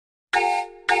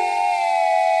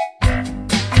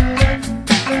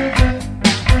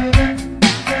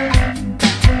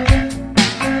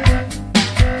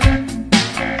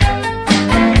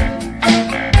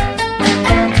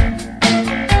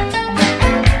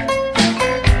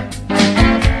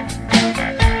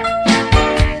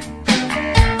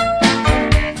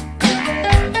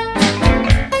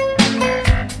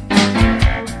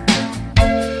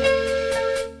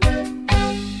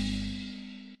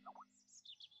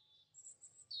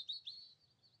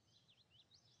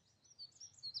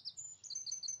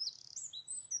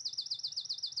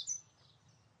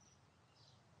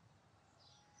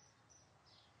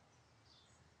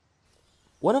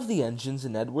One of the engines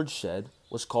in Edward's shed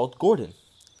was called Gordon.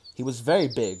 He was very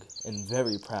big and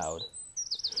very proud.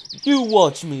 "You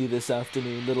watch me this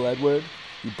afternoon, little Edward,"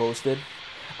 he boasted,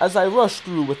 "as I rush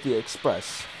through with the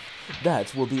express.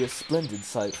 That will be a splendid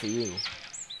sight for you."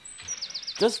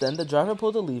 Just then the driver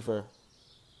pulled a lever.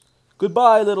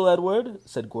 "Goodbye, little Edward,"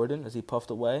 said Gordon as he puffed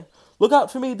away. "Look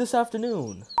out for me this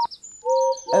afternoon."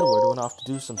 Edward went off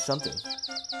to do some shunting.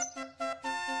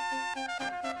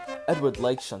 Edward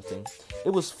liked shunting.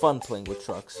 It was fun playing with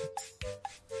trucks.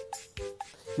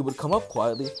 He would come up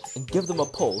quietly and give them a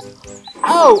pull.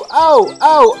 "Ow! Ow!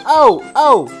 Ow! Ow!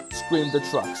 Ow!" screamed the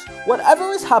trucks.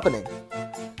 "Whatever is happening?"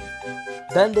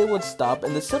 Then they would stop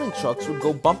and the silly trucks would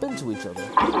go bump into each other.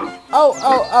 "Ow!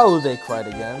 Ow! Ow!" they cried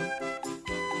again.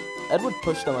 Edward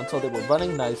pushed them until they were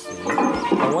running nicely,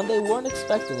 and when they weren't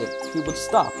expecting it, he would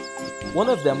stop. One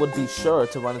of them would be sure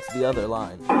to run into the other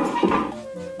line.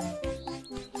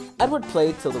 Edward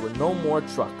played till there were no more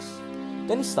trucks.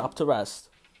 Then he stopped to rest.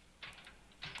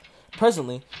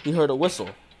 Presently, he heard a whistle.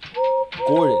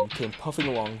 Gordon came puffing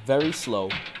along very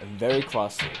slow and very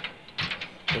crossly.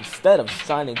 Instead of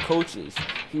shining coaches,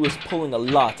 he was pulling a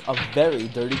lot of very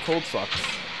dirty coal trucks.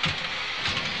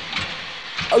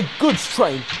 "A goods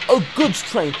train! A goods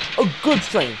train! A goods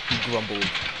train!" he grumbled.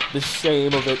 "The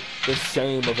shame of it! The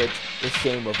shame of it! The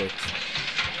shame of it!"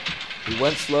 He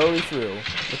went slowly through,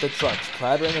 with the trucks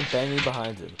clattering and banging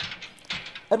behind him.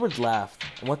 Edward laughed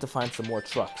and went to find some more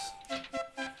trucks.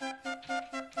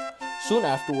 Soon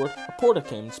afterward, a porter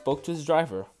came and spoke to his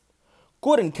driver.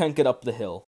 "Gordon can't get up the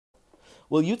hill.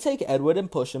 Will you take Edward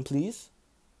and push him, please?"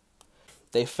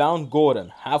 They found Gordon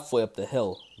halfway up the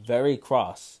hill, very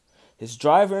cross. His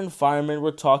driver and fireman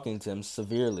were talking to him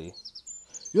severely.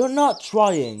 "You're not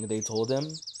trying," they told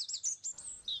him.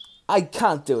 "I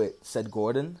can't do it," said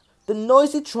Gordon. "The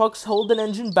noisy trucks hold an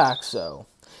engine back so.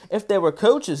 If there were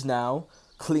coaches now,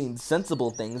 clean,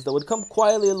 sensible things that would come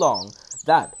quietly along,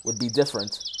 that would be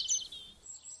different."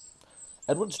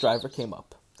 Edward's driver came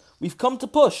up. "We've come to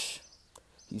push,"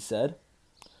 he said.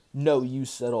 "No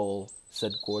use at all,"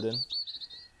 said Gordon.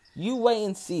 "You wait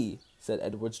and see," said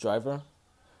Edward's driver.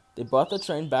 They brought the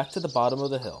train back to the bottom of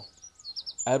the hill.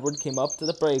 Edward came up to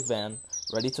the brake van,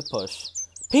 ready to push.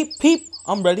 "Peep, peep,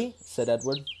 I'm ready," said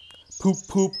Edward. "Poop,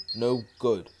 poop, no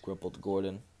good," grumbled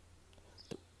Gordon.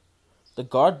 The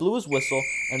guard blew his whistle,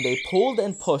 and they pulled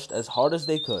and pushed as hard as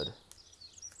they could.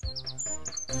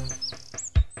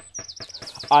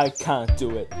 "I can't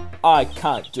do it. I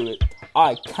can't do it.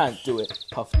 I can't do it,"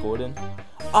 puffed Gordon.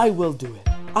 "I will do it.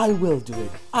 I will do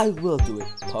it. I will do it,"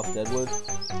 puffed Edward.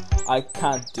 "I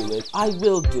can't do it. I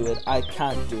will do it. I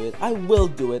can't do it. I will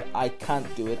do it. I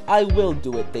can't do it. I will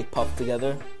do it," they puffed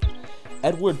together.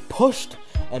 Edward pushed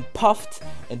and puffed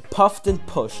and puffed and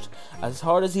pushed as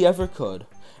hard as he ever could,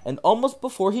 and almost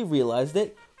before he realized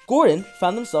it, Gordon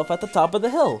found himself at the top of the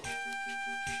hill.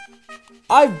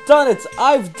 "I've done it!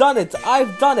 I've done it!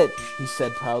 I've done it!" he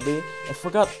said proudly, and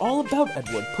forgot all about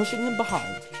Edward pushing him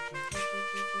behind.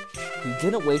 He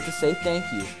didn't wait to say thank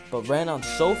you, but ran on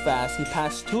so fast he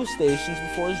passed 2 stations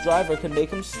before his driver could make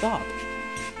him stop.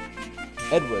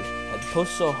 Edward had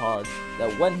pushed so hard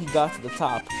that when he got to the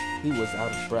top, he was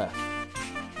out of breath.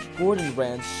 Gordon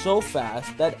ran so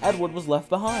fast that Edward was left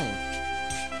behind.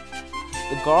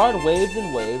 The guard waved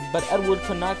and waved, but Edward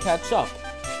could not catch up.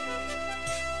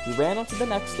 He ran on to the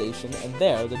next station, and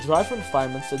there the driver and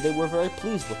fireman said they were very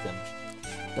pleased with him.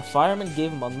 The fireman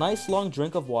gave him a nice long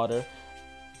drink of water,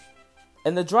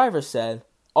 and the driver said,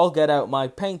 "I'll get out my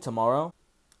paint tomorrow,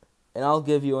 and I'll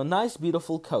give you a nice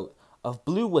beautiful coat of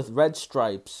blue with red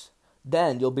stripes.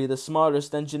 Then you'll be the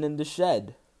smartest engine in the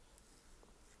shed."